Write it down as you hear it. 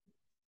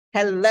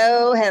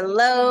Hello,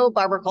 hello.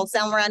 Barbara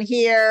Cole-Selmaran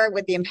here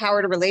with the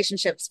Empowered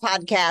Relationships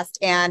podcast.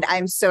 And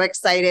I'm so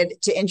excited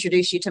to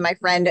introduce you to my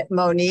friend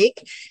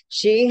Monique.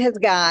 She has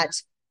got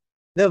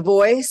the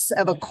voice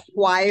of a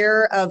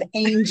choir of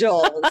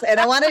angels. And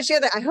I want to share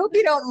that. I hope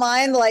you don't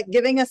mind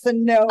giving us a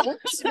note.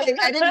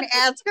 I didn't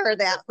ask her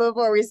that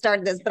before we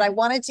started this, but I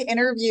wanted to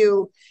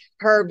interview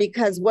her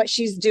because what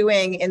she's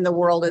doing in the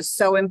world is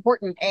so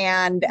important.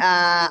 And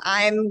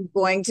I'm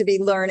going to be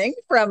learning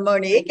from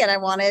Monique, and I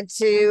wanted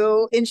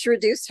to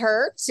introduce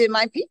her to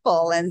my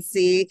people and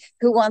see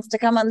who wants to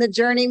come on the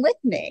journey with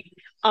me.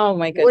 Oh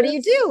my goodness. What do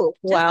you do?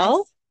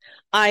 Well,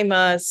 I'm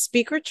a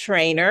speaker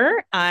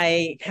trainer.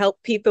 I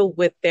help people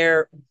with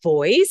their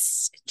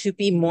voice to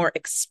be more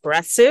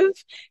expressive,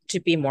 to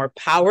be more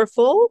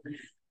powerful,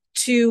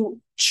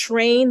 to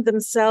train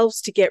themselves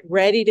to get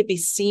ready to be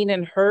seen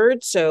and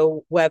heard.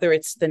 So whether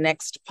it's the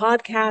next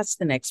podcast,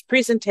 the next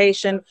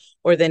presentation,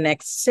 or the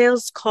next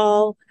sales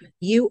call,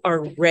 you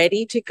are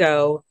ready to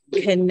go,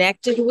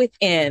 connected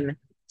within,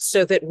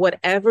 so that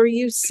whatever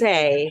you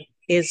say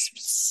is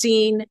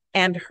seen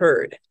and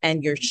heard,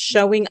 and you're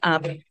showing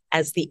up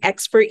as the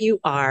expert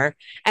you are.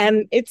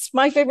 And it's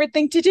my favorite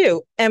thing to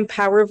do,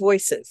 empower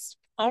voices.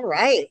 All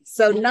right.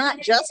 So not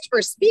just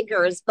for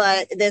speakers,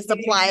 but this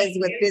applies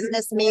with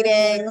business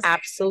meetings.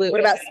 Absolutely.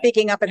 What about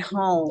speaking up at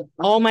home?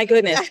 Oh my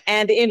goodness.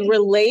 And in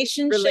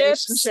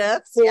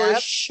relationships for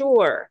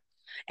sure.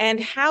 And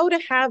how to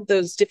have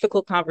those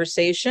difficult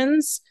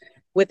conversations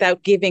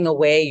without giving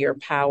away your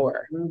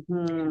power.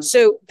 Mm-hmm.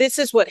 So this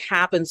is what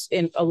happens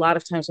in a lot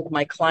of times with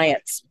my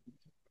clients.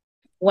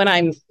 When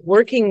I'm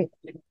working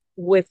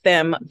with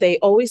them, they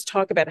always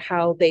talk about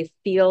how they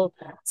feel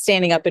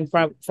standing up in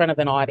front of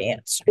an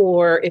audience,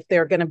 or if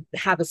they're going to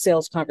have a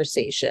sales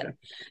conversation,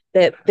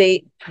 that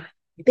they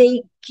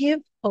give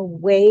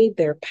away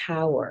their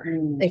power,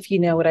 if you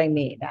know what I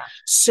mean. Yeah.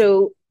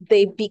 So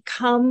they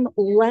become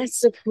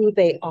less of who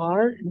they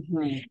are,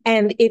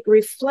 and it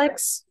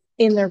reflects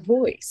in their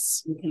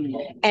voice.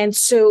 And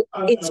so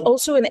it's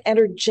also an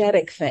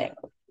energetic thing.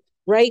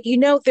 Right?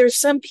 There's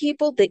some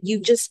people that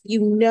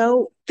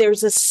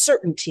there's a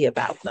certainty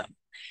about them,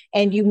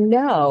 and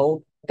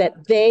that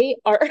they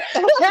are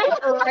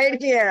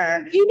right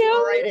here.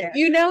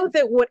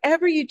 That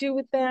whatever you do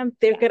with them,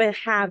 they're going to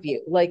have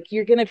you.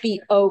 You're going to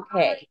be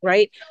okay,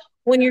 right?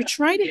 When you're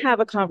trying to have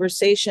a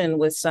conversation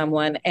with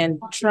someone and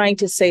trying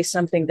to say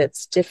something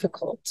that's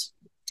difficult,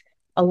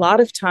 a lot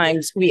of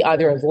times we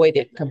either avoid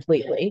it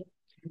completely,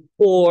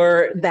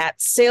 or that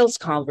sales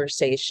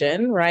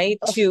conversation, right?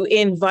 To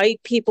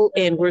invite people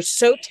in. We're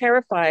so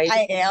terrified.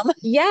 I am.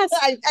 Yes.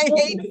 I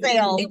hate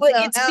sales. It's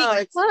because it's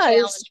a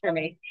challenge for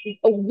me.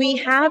 We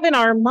have in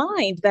our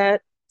mind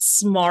that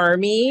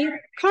smarmy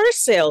car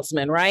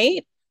salesman,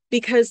 right?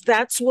 Because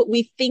that's what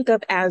we think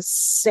of as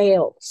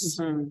sales.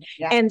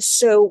 Yeah. And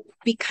so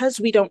because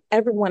we don't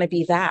ever want to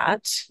be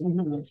that,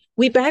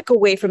 we back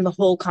away from the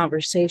whole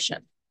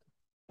conversation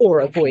or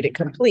avoid it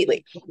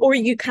completely. Or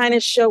you kind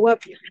of show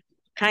up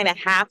kind of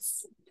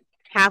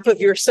half of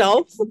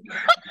yourself.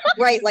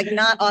 Right,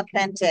 not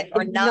authentic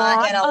or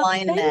not in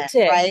alignment,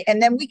 authentic. Right?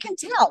 And then we can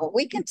tell,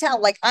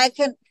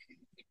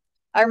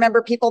 I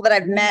remember people that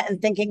I've met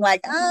and thinking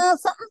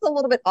something's a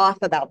little bit off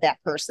about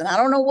that person. I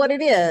don't know what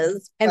it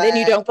is. And then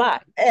you don't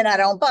buy. And I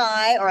don't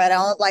buy, or I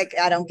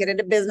don't get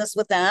into business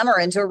with them or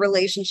into a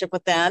relationship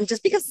with them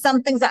just because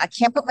I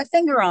can't put my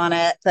finger on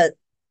it, but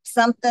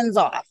something's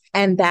off.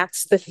 And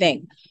that's the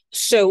thing.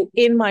 So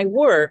in my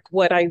work,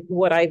 what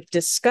I've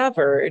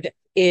discovered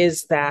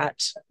is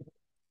that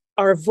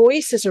our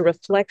voice is a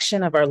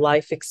reflection of our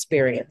life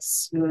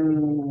experience.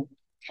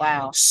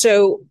 Wow.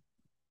 So,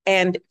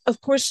 and of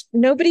course,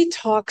 nobody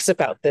talks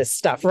about this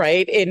stuff,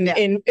 right?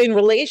 In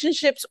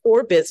relationships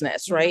or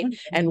business, right?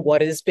 And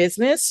what is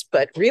business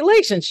but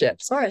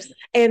relationships? Of course.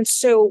 And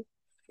so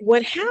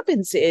what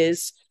happens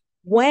is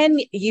when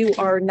you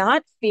are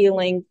not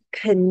feeling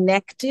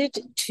connected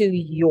to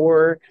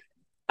your,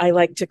 I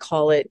like to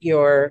call it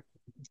your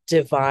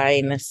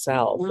divine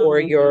self, or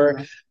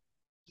your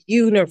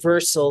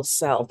universal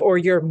self, or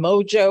your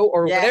mojo,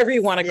 or whatever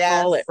you want to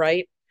call it,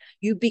 right?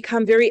 You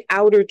become very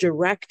outer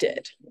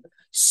directed.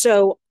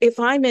 So if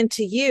I'm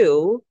into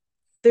you,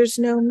 there's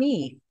no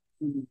me.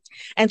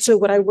 And so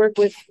what I work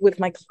with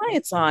my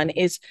clients on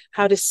is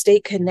how to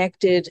stay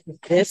connected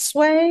this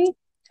way.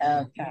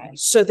 Okay.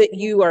 So that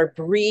you are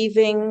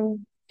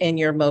breathing in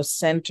your most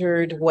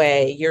centered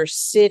way. You're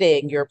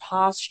sitting, your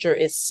posture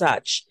is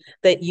such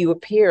that you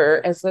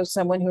appear as though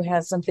someone who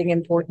has something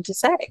important to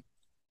say.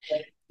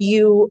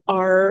 You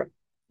are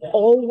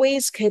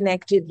always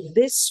connected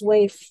this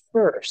way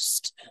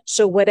first.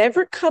 So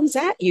whatever comes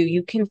at you,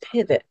 you can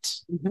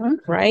pivot,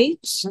 right?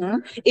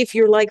 If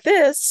you're like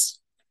this,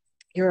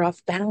 you're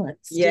off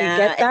balance. Yeah,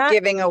 do you get that?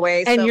 Giving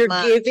away and so you're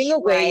much, giving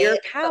away right? your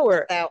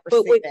power.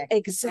 But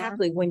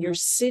exactly, when you're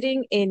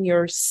sitting in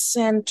your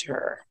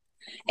center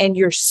and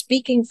you're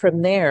speaking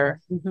from there,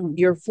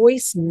 your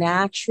voice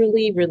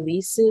naturally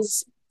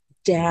releases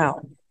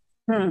down.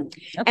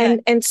 Okay.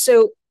 And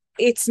so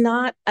it's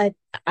not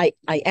I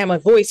am a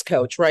voice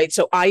coach, right?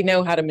 So I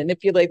know how to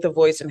manipulate the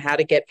voice and how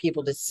to get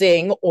people to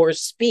sing or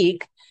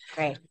speak.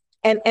 Right.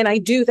 And I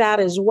do that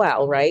as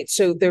well, right?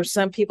 So there's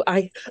some people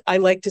I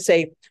like to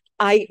say,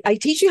 I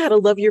teach you how to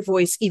love your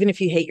voice, even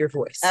if you hate your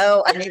voice.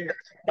 Oh, I mean,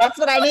 that's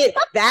what I need.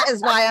 That is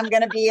why I'm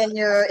going to be in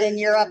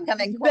your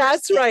upcoming course.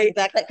 That's right.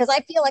 Exactly. Because I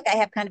feel like I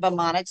have kind of a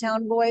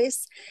monotone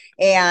voice,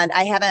 and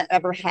I haven't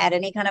ever had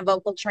any kind of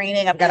vocal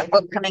training. I've got a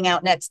book coming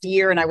out next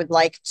year, and I would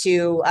like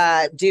to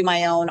do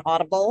my own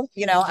Audible.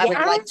 I would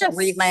like to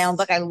read my own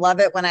book. I love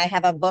it when I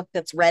have a book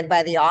that's read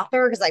by the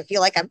author, because I feel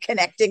like I'm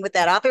connecting with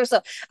that author.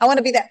 So I want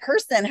to be that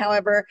person.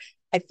 However,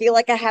 I feel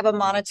like I have a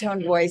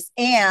monotone voice,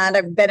 and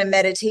I've been a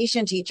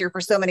meditation teacher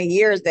for so many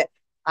years that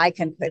I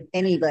can put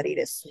anybody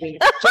to sleep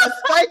just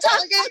by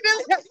talking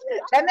to them.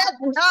 And that's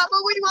not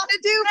what we want to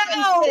do,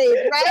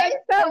 right?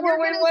 That's not what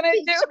we want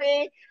to do.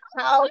 Me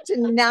how to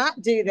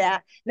not do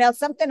that. Now,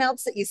 something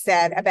else that you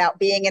said about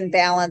being in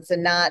balance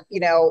and not,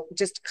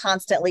 just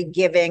constantly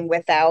giving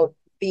without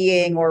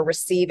being or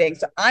receiving.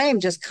 So I am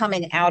just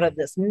coming out of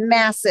this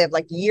massive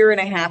year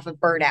and a half of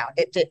burnout.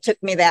 It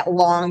took me that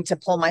long to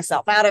pull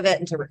myself out of it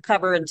and to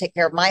recover and take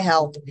care of my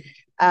health.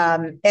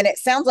 And it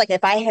sounds like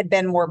if I had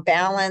been more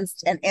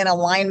balanced and in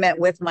alignment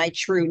with my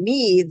true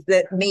needs,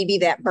 that maybe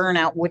that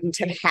burnout wouldn't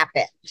have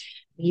happened.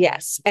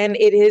 Yes. And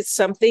it is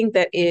something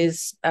that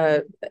is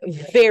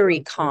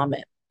very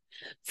common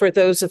for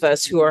those of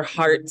us who are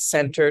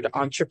heart-centered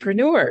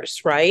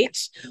entrepreneurs, right?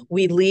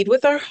 We lead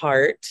with our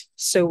heart,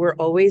 so we're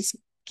always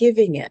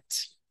giving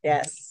it.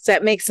 Yes. Does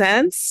that make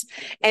sense?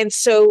 And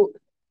so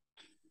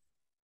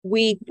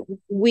we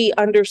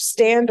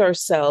understand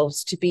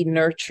ourselves to be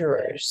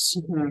nurturers,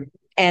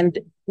 and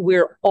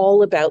we're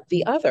all about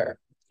the other.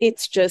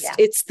 It's just,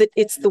 it's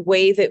the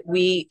way that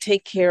we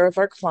take care of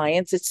our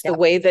clients. It's the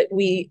way that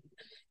we,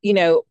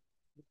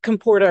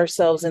 comport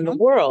ourselves in the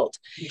world.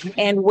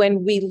 And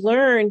when we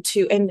learn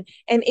to, and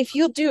if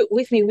you'll do it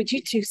with me, would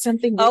you do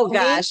something with me?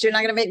 Gosh, you're not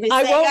going to make me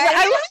I sing.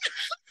 won't.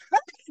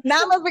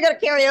 Not unless we go to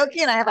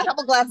karaoke and I have a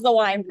couple glasses of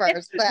wine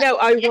first. But. No,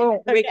 I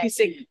won't make you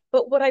sing.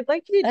 But what I'd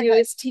like you to do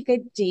is take a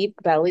deep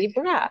belly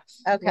breath.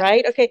 Okay.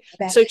 Right? Okay.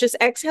 So just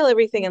exhale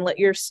everything and let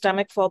your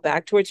stomach fall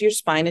back towards your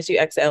spine as you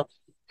exhale.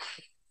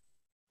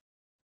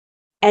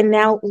 And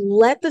now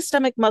let the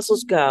stomach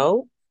muscles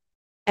go,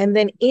 and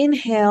then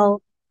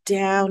inhale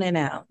down and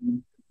out.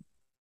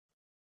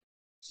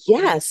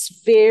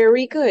 Yes,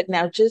 very good.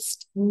 Now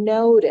just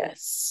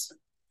notice.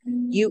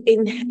 You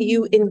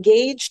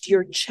engaged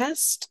your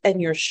chest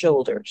and your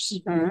shoulders.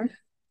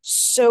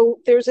 So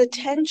there's a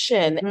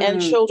tension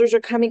and shoulders are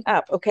coming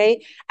up,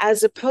 okay?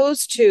 As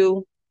opposed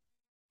to,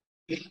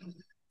 but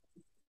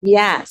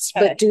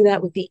do that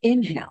with the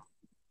inhale.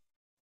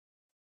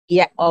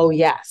 Yeah. Oh,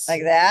 yes.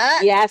 Like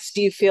that? Yes.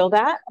 Do you feel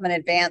that? I'm an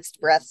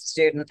advanced breath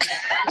student.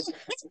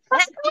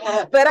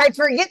 But I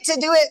forget to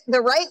do it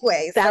the right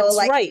way. That's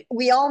right.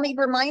 We all need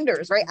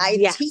reminders, right? I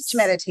teach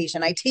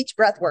meditation, I teach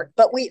breath work,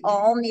 but we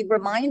all need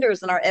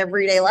reminders in our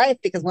everyday life,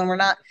 because when we're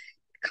not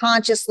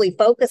consciously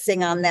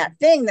focusing on that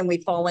thing, then we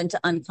fall into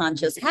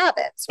unconscious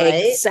habits,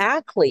 right?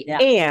 Exactly. Yeah.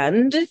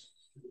 And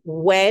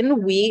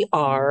when we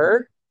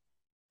are,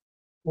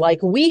 like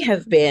we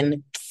have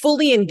been,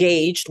 fully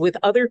engaged with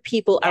other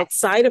people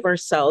outside of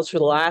ourselves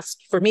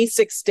for me,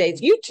 6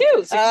 days. You too,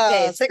 6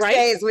 days. 6 right?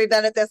 days. We've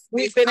been at this.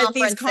 We've been at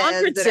these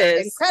conferences. That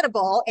are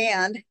incredible,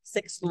 and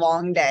 6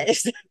 long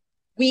days.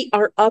 We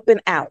are up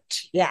and out.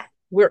 Yeah.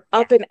 We're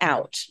up and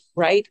out,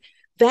 right?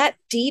 That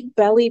deep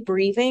belly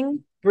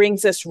breathing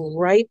brings us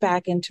right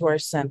back into our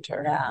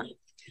center. Yeah.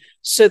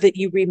 So that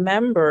you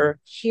remember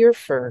here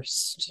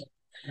first.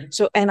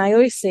 So, and I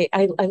always say,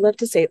 I love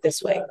to say it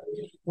this way.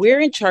 We're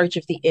in charge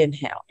of the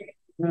inhale.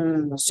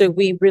 So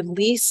we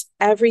release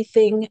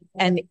everything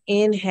and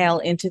inhale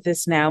into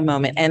this now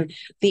moment. And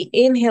the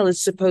inhale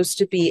is supposed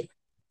to be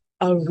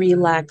a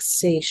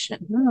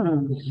relaxation.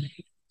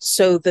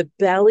 So the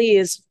belly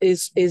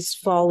is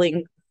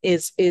falling,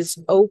 is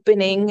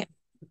opening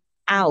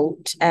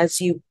out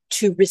as you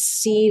to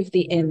receive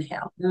the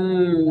inhale.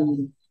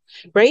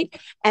 Right?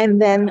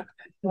 And then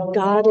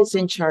God is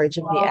in charge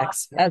of the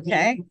exhale.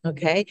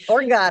 Okay.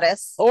 Or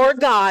goddess. Or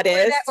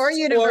goddess. Or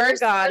universe.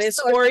 Or goddess.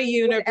 Or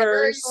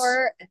universe.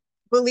 Your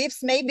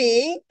beliefs may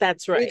be.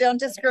 That's right. We don't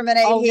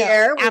discriminate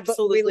here. No,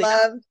 absolutely. We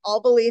love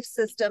all belief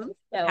systems.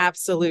 So.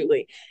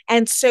 Absolutely.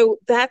 And so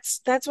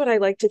that's what I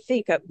like to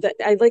think of. That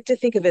I like to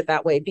think of it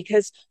that way,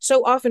 because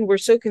so often we're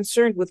so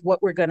concerned with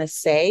what we're going to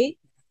say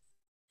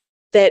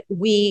that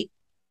we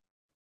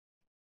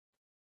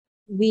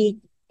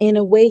in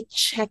a way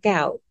check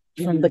out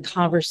from the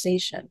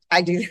conversation.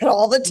 I do that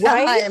all the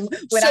time.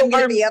 Right? When I'm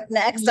going to be up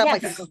next, I'm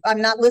like,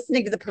 I'm not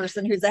listening to the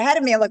person who's ahead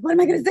of me. I'm like, what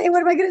am I going to say?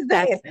 What am I going to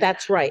say?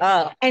 That's right.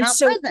 And not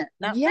so present.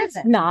 Not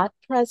present. Not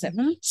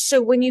present.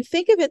 So when you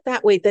think of it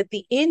that way, that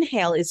the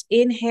inhale is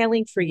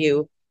inhaling for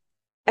you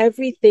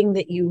everything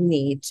that you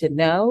need to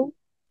know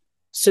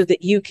so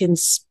that you can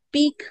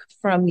speak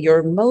from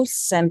your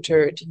most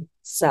centered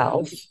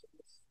self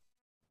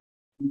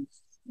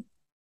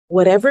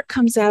whatever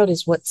comes out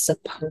is what's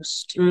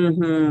supposed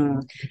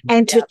to.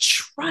 And to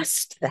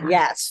trust that.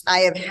 Yes. I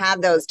have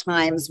had those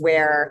times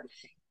where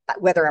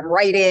whether I'm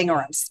writing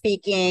or I'm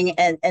speaking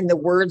and the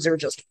words are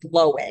just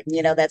flowing,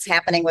 that's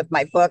happening with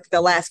my book.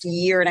 The last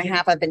year and a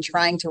half, I've been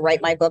trying to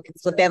write my book.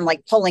 It's been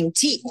like pulling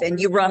teeth and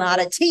you run out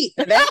of teeth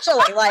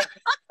eventually. Like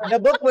the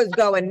book was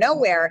going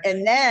nowhere.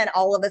 And then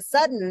all of a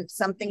sudden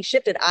something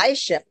shifted. I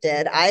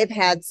shifted. I've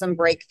had some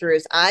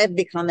breakthroughs. I've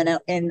become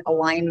in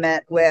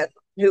alignment with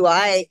who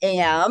I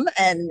am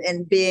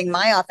and being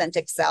my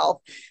authentic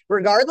self,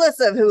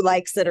 regardless of who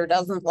likes it or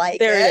doesn't like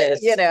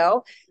it,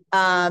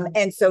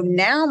 and so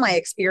now my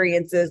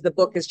experience is the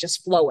book is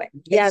just flowing.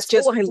 Yes, it's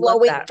just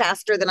flowing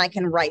faster than I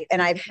can write.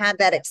 And I've had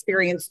that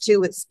experience too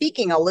with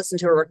speaking. I'll listen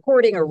to a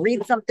recording or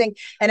read something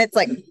and it's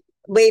like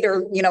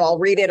later, I'll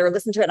read it or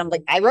listen to it. And I'm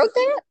like, I wrote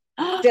that?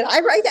 Did I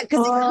write that?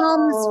 Because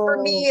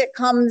it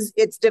comes,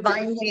 it's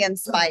divinely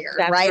inspired,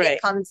 right?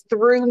 It comes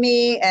through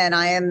me and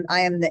I am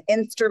the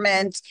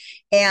instrument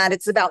and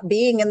it's about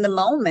being in the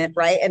moment,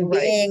 right? And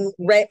being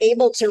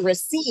able to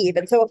receive.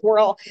 And so if we're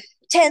all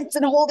tense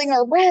and holding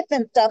our breath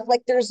and stuff,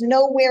 like there's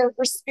nowhere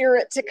for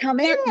spirit to come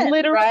in.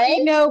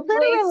 Literally no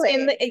place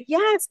in the,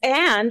 yes.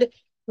 And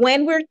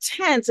when we're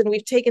tense and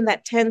we've taken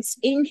that tense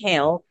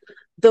inhale,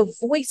 the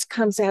voice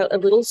comes out a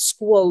little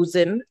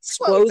squozen.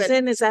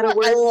 Squozen, is that a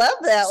word? I love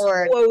that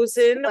word.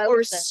 Squozen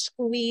or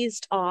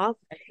squeezed off.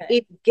 Okay.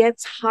 It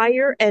gets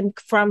higher and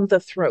from the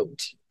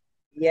throat.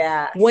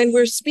 Yeah. When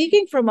we're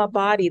speaking from a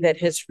body that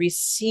has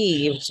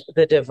received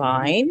the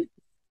divine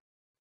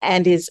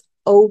and is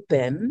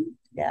open,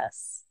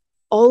 yes,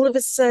 all of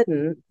a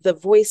sudden the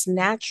voice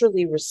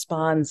naturally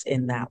responds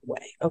in that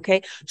way.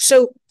 Okay.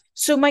 So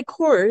my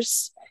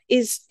course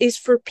is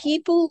for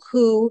people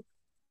who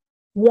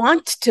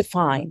want to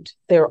find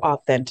their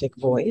authentic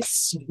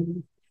voice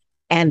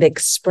and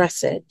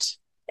express it.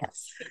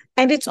 Yes.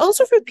 And it's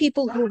also for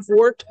people who've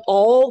worked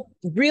all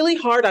really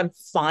hard on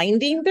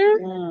finding their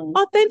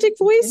authentic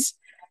voice.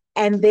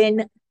 And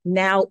then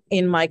now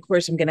in my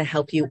course, I'm going to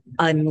help you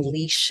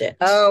unleash it.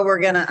 Oh, we're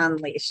going to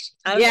unleash.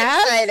 I'm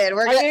excited.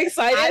 Are you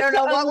excited? I don't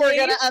know what we're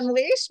going to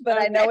unleash, but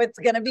I know it's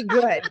going to be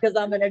good because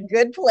I'm in a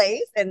good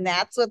place and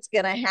that's what's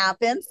going to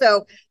happen.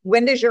 So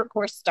when does your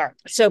course start?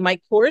 So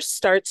my course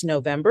starts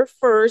November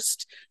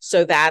 1st.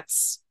 So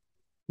that's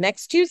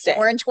next Tuesday.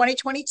 We're in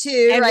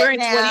 2022 and right we're in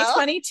now.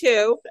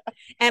 2022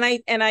 and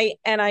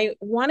I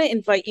want to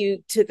invite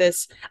you to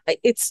this.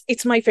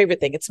 It's my favorite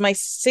thing. It's my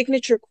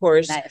signature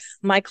course. Nice.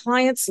 My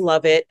clients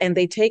love it and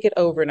they take it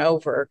over and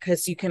over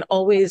because you can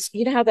always,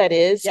 you know how that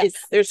is. Yes.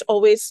 There's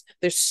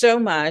so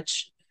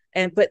much.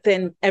 But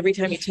then every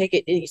time you take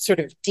it, it sort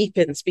of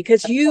deepens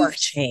because you've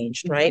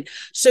changed, right?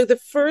 So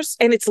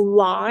and it's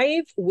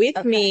live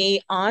with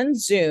me on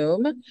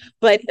Zoom,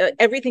 but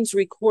everything's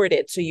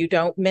recorded so you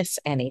don't miss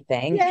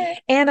anything.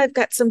 Yay. And I've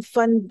got some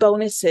fun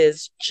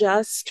bonuses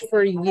just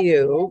for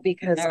you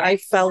because I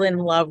fell in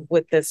love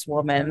with this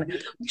woman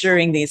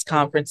during these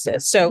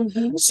conferences. So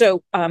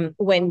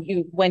when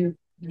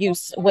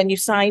you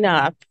sign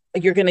up,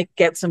 you're going to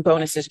get some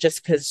bonuses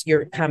just because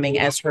you're coming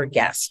as her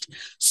guest.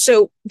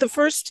 So the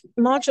first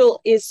module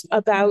is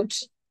about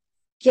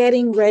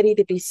getting ready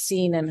to be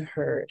seen and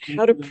heard,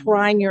 how to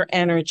prime your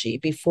energy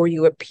before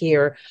you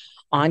appear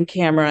on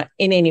camera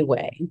in any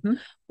way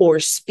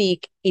or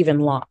speak even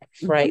live,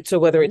 right? So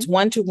whether it's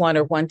one-to-one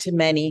or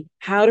one-to-many,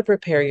 how to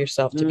prepare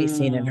yourself to be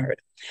seen and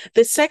heard.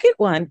 The second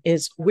one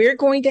is we're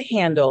going to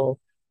handle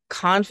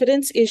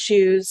confidence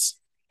issues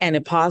and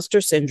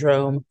imposter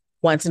syndrome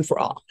once and for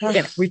all.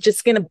 We're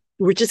just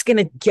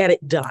gonna get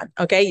it done.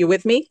 Okay, you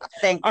with me?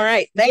 All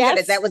right. Thank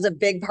goodness. That was a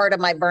big part of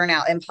my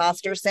burnout,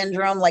 imposter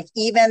syndrome. Like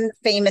even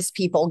famous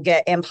people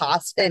get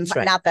imposter.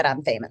 Right. Not that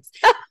I'm famous,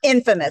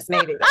 infamous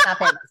maybe, but not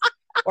famous.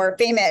 Or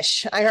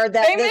famous. I heard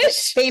that.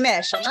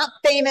 Famous. I'm not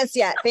famous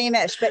yet.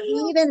 Famous. But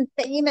even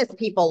famous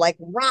people like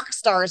rock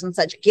stars and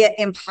such get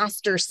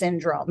imposter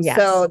syndrome. Yes.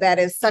 So that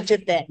is such a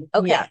thing.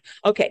 Okay. Yeah.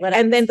 Okay.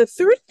 And then the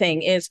third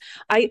thing is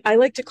I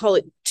like to call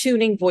it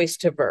tuning voice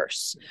to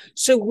verse.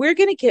 So we're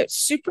going to get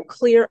super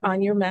clear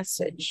on your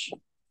message.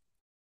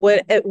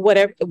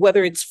 Whatever,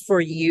 whether it's for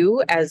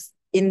you as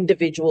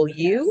individual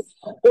you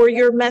or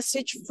your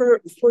message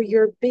for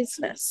your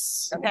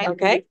business.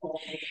 Okay.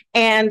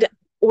 And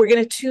we're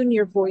going to tune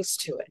your voice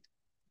to it.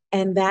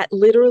 And that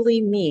literally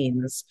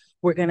means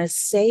we're going to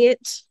say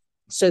it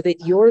so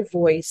that your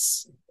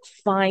voice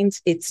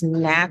finds its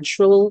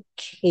natural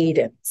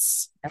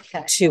cadence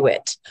to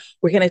it.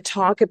 We're going to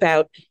talk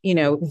about,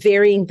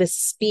 varying the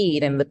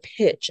speed and the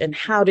pitch and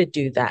how to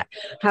do that,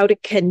 how to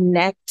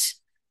connect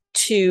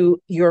to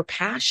your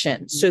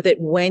passion so that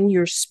when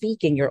you're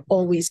speaking, you're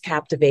always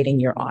captivating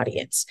your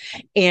audience,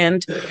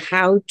 and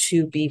how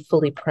to be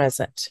fully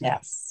present.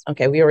 Yes.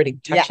 Okay, we already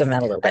touched on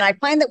that a little bit. And I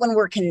find that when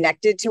we're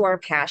connected to our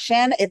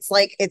passion, it's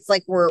like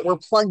we're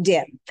plugged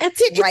in. That's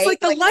it. Right? It's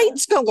like the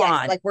lights go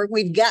on. Like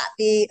we've got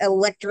the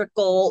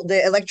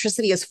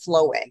electricity is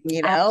flowing,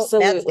 you know?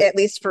 Absolutely. That's, at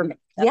least for me.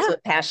 That's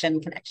what passion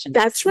connection.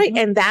 That's right.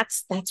 And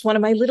that's one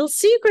of my little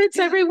secrets,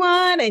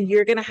 everyone. And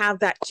you're going to have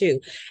that too.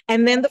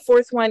 And then the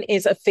fourth one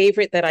is a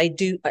favorite that I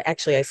do.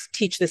 Actually, I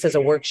teach this as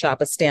a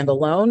workshop, a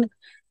standalone.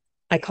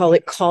 I call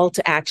it call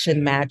to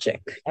action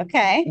magic.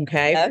 Okay.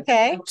 I like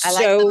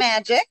the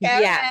magic.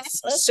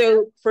 Yes.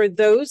 So for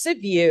those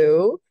of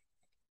you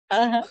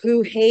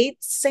who hate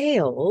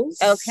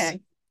sales,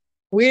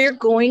 we're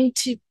going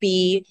to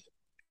be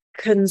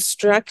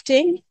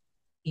constructing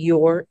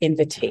your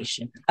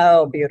invitation.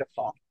 Oh,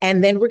 beautiful.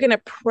 And then we're going to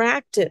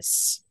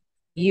practice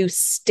you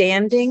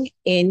standing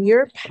in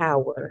your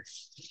power,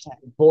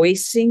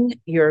 voicing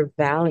your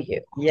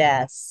value.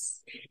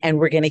 Yes. And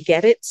we're going to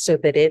get it so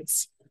that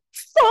it's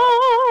fun.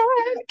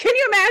 Can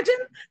you imagine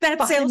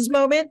that sales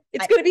moment?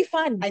 It's going to be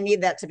fun. I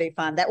need that to be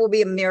fun. That will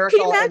be a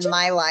miracle in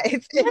my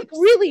life.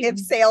 If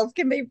sales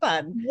can be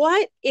fun.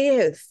 What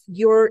if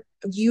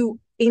you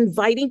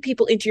inviting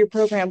people into your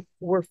program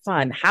were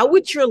fun? How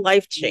would your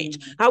life change?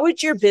 How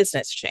would your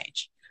business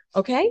change?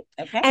 Okay.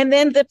 And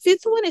then the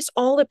fifth one is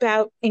all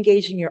about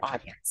engaging your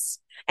audience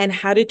and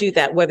how to do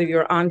that, whether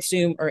you're on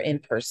Zoom or in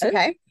person.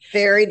 Okay.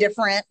 Very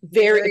different.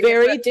 Very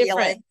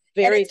different.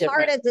 Very different.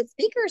 Hard as a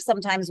speaker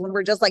sometimes when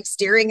we're just like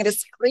staring at a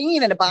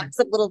screen and a box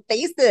of little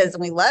faces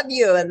and we love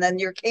you and then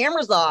your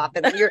camera's off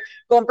and then you're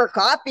going for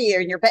coffee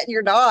and you're petting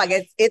your dog.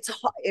 It's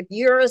if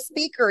you're a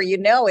speaker, you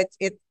know it's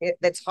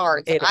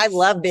hard. So I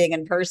love being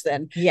in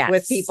person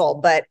with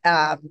people, but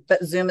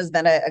Zoom has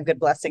been a good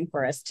blessing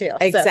for us too.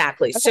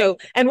 Exactly. So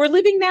and we're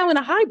living now in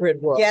a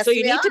hybrid world. Yes, so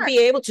you need to be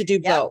able to do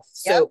both.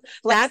 So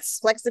that's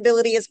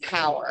flexibility is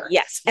power.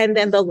 Yes. And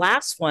then the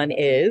last one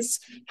is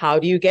how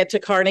do you get to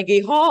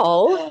Carnegie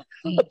Hall?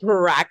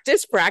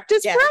 Practice.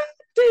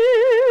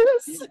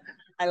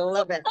 I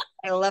love it.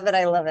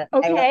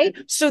 Okay.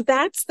 So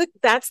that's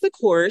the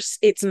course.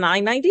 It's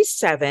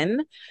 $997.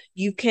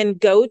 You can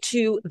go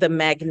to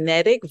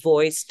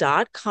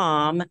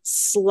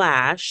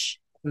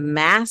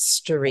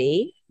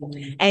themagneticvoice.com/mastery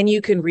and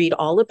you can read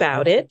all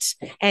about it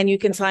and you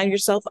can sign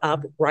yourself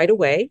up right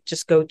away.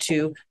 Just go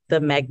to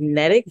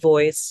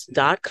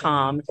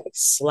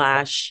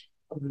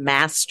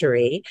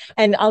themagneticvoice.com/mastery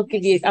and I'll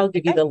give you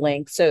the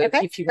link so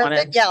if you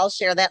want to I'll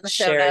share that in the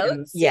show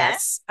notes.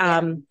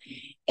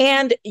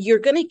 And you're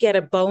going to get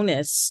a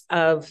bonus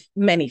of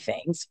many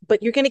things,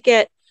 but you're going to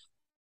get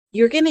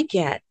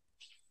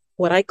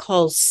what I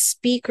call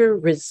speaker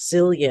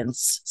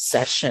resilience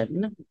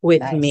session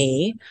with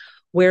me,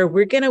 where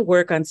we're going to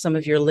work on some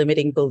of your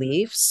limiting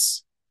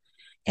beliefs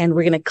and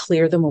we're going to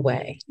clear them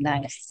away.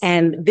 Nice.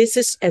 And this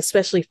is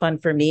especially fun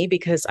for me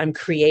because I'm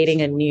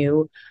creating a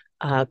new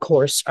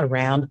course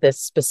around this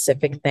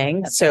specific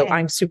thing. So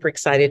I'm super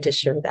excited to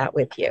share that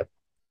with you.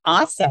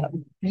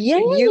 Awesome.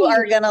 You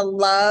are going to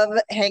love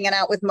hanging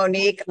out with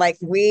Monique. Like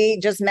we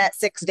just met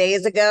 6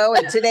 days ago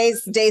and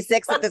today's day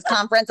 6 at this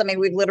conference. I mean,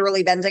 we've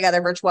literally been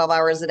together for 12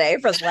 hours a day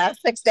for the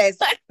last 6 days,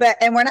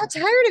 and we're not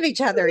tired of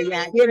each other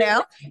yet, you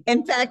know?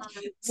 In fact,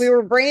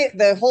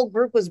 the whole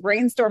group was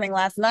brainstorming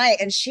last night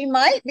and she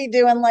might be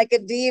doing like a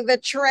diva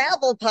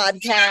travel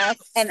podcast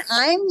and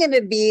I'm going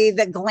to be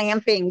the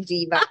glamping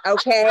diva.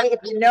 Okay.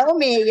 If you know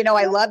me, you know,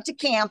 I love to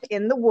camp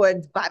in the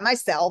woods by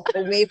myself,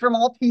 away from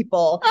all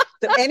people.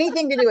 So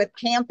anything to do with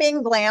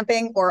camping,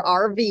 glamping, or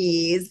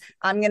RVs,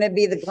 I'm going to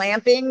be the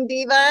glamping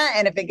diva.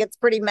 And if it gets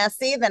pretty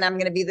messy, then I'm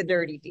going to be the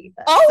dirty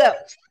diva. Oh,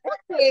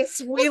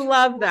 we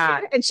love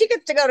that. And she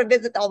gets to go to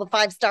visit all the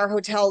 5-star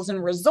hotels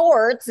and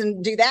resorts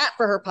and do that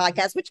for her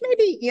podcast, which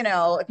maybe, you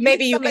know,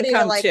 maybe you can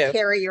come to too.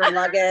 Carry your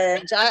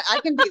luggage. I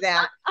can do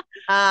that.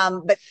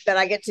 But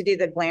I get to do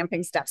the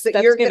glamping stuff. So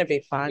that's going to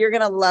be fun. You're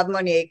going to love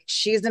Monique.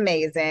 She's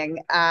amazing.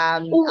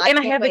 And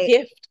I have a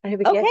gift.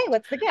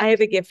 What's the gift? I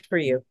have a gift for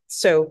you.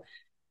 So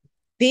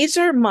these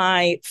are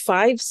my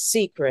 5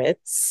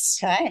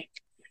 secrets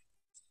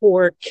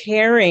for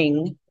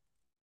caring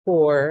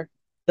for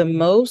the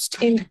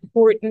most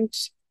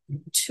important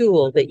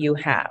tool that you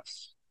have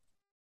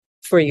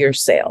for your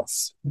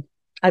sales.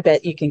 I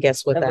bet you can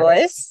guess what that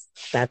is.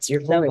 That's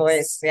your voice. The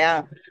voice,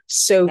 yeah.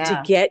 So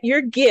to get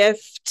your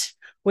gift,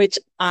 which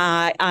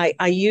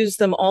I use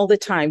them all the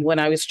time when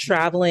I was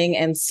traveling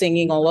and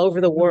singing all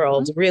over the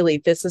world, really,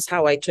 this is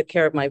how I took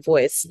care of my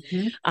voice.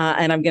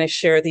 And I'm going to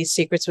share these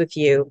secrets with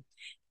you.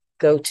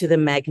 Go to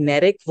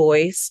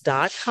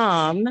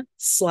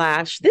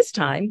themagneticvoice.com/this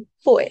time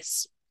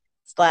voice.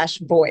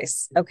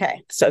 /voice.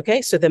 Okay. So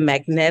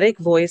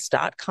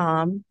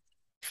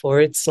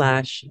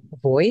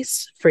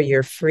themagneticvoice.com/voice for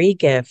your free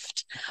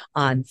gift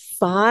on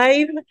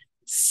 5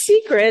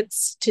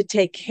 secrets to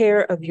take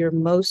care of your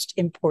most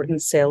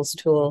important sales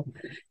tool,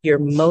 your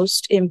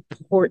most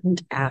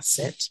important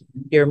asset,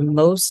 your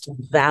most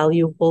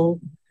valuable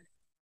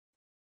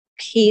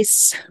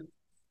piece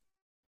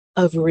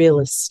of real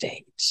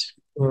estate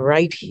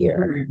right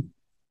here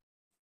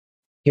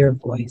your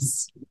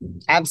voice.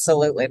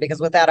 Absolutely.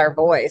 Because without our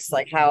voice,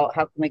 like how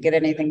can we get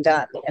anything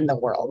done in the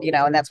world?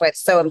 And that's why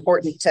it's so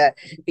important to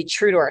be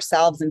true to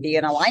ourselves and be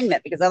in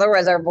alignment, because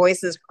otherwise our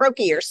voice is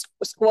croaky or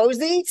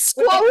squozy.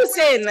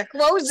 Squozen.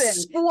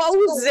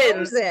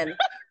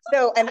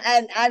 So, and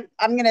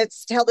I'm going to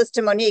tell this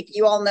to Monique.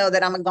 You all know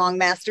that I'm a gong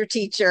master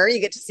teacher.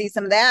 You get to see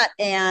some of that.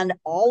 And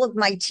all of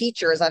my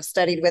teachers, I've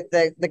studied with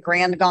the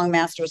grand gong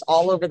masters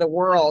all over the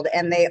world.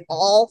 And they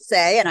all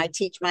say, and I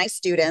teach my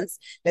students,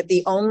 that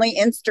the only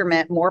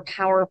instrument more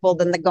powerful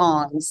than the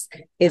gongs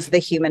is the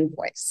human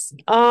voice.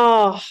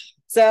 Oh,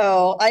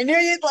 so I knew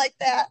you'd like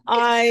that.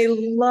 I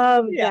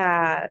love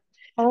that.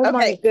 Oh, okay,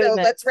 my goodness. So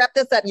let's wrap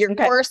this up. Your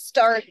course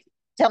starts.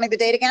 Tell me the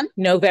date again.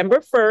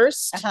 November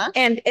 1st.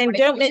 And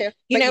don't,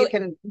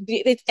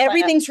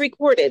 everything's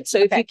recorded. So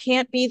if you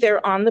can't be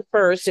there on the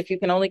 1st, if you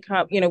can only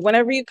come,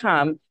 whenever you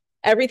come,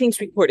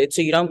 everything's recorded.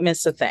 So you don't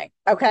miss a thing.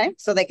 Okay.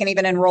 So they can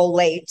even enroll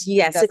late.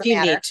 Yes, if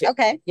you need to.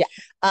 Okay. Yeah.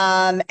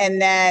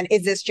 And then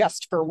is this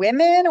just for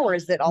women or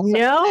is it also?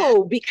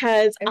 No,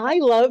 because I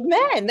love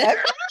men.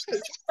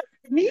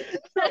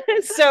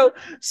 So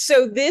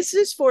this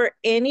is for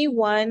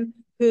anyone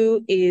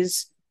who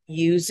is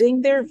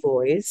using their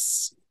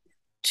voice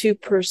to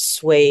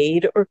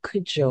persuade or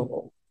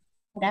cajole.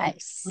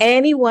 Nice.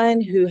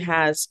 Anyone who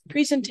has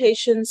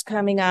presentations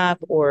coming up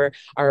or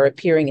are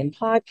appearing in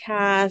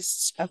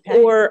podcasts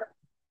or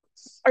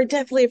are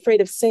definitely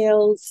afraid of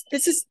sales.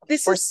 This is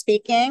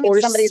speaking.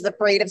 Or somebody's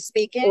afraid of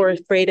speaking. Or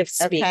afraid of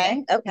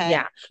speaking. Okay.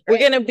 Yeah. Great.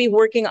 We're going to be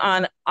working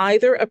on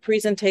either a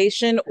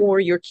presentation or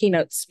your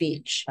keynote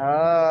speech.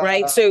 Oh.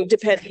 Right. So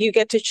you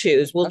get to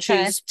choose. We'll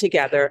choose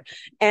together.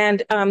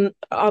 And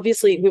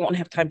obviously we won't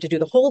have time to do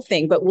the whole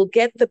thing, but we'll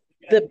get the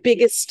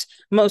biggest,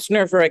 most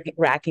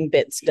nerve-wracking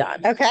bits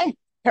done. Okay.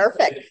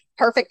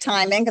 Perfect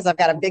timing, because I've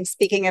got a big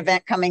speaking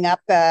event coming up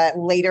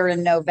later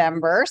in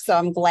November. So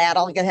I'm glad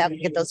I'll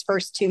get those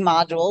first 2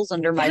 modules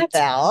under my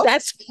belt.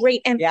 That's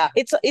great. And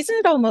isn't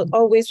it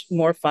always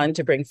more fun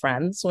to bring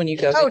friends when you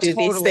go to do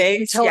these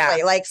things? Totally.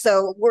 Yeah. Like,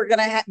 so we're going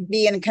to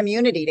be in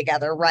community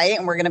together, right?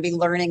 And we're going to be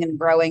learning and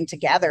growing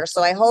together.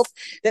 So I hope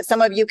that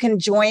some of you can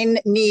join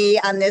me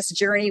on this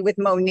journey with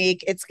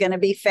Monique. It's going to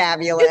be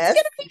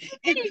fabulous.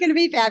 It's going to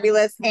be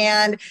fabulous.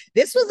 And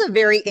this was a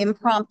very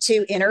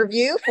impromptu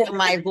interview for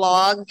my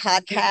vlog,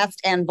 podcast,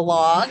 and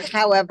blog.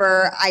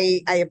 However,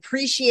 I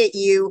appreciate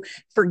you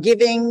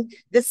forgiving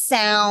the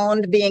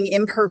sound being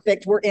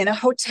imperfect. We're in a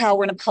hotel,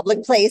 we're in a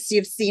public place.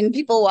 You've seen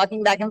people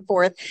walking back and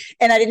forth,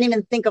 and I didn't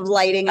even think of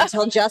lighting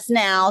until just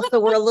now. So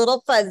we're a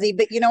little fuzzy,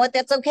 but you know what?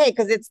 That's okay,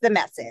 because it's the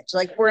message.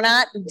 Like, we're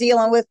not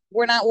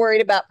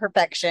worried about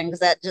perfection, because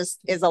that just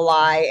is a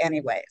lie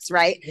anyways,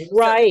 right?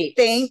 Right.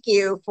 So thank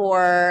you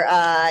for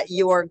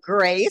your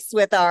grace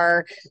with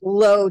our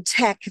low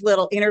tech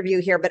little interview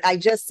here. But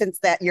since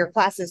that your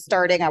class is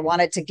starting, I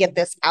wanted to get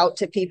this out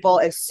to people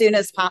as soon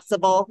as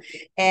possible.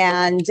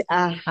 And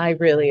I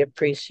really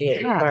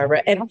appreciate it,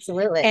 Barbara. And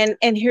absolutely.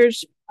 And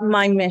here's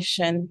my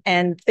mission.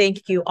 And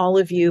thank you, all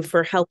of you,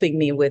 for helping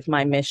me with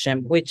my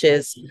mission, which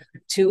is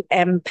to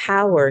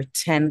empower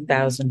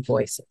 10,000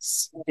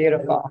 voices.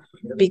 Beautiful.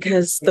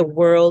 Because the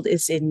world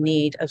is in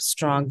need of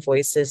strong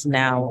voices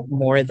now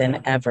more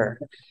than ever.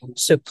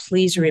 So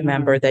please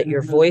remember that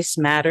your voice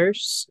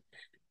matters.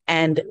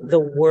 And the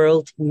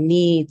world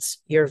needs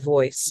your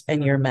voice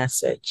and your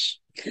message.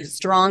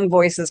 Strong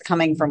voices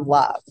coming from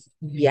love.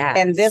 Yeah.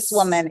 And this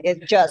woman,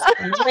 it just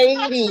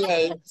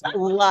radiates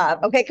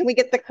love. Okay, can we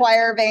get the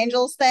Choir of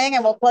Angels thing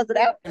and we'll close it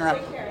out?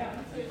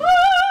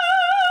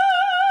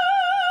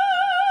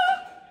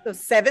 So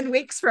 7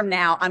 weeks from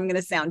now, I'm going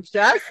to sound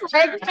just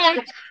like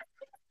that.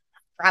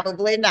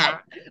 Probably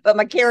not, but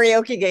my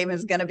karaoke game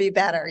is going to be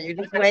better. You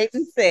just wait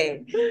and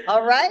see.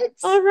 All right.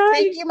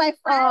 Thank you, my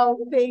friend.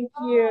 Oh, thank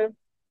you.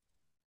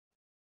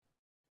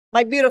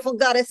 My beautiful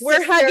goddess.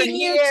 We're hugging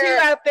you too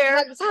out there.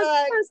 Hugs,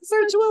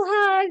 virtual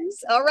hugs.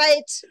 All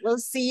right. We'll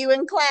see you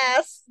in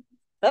class.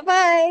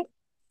 Bye-bye.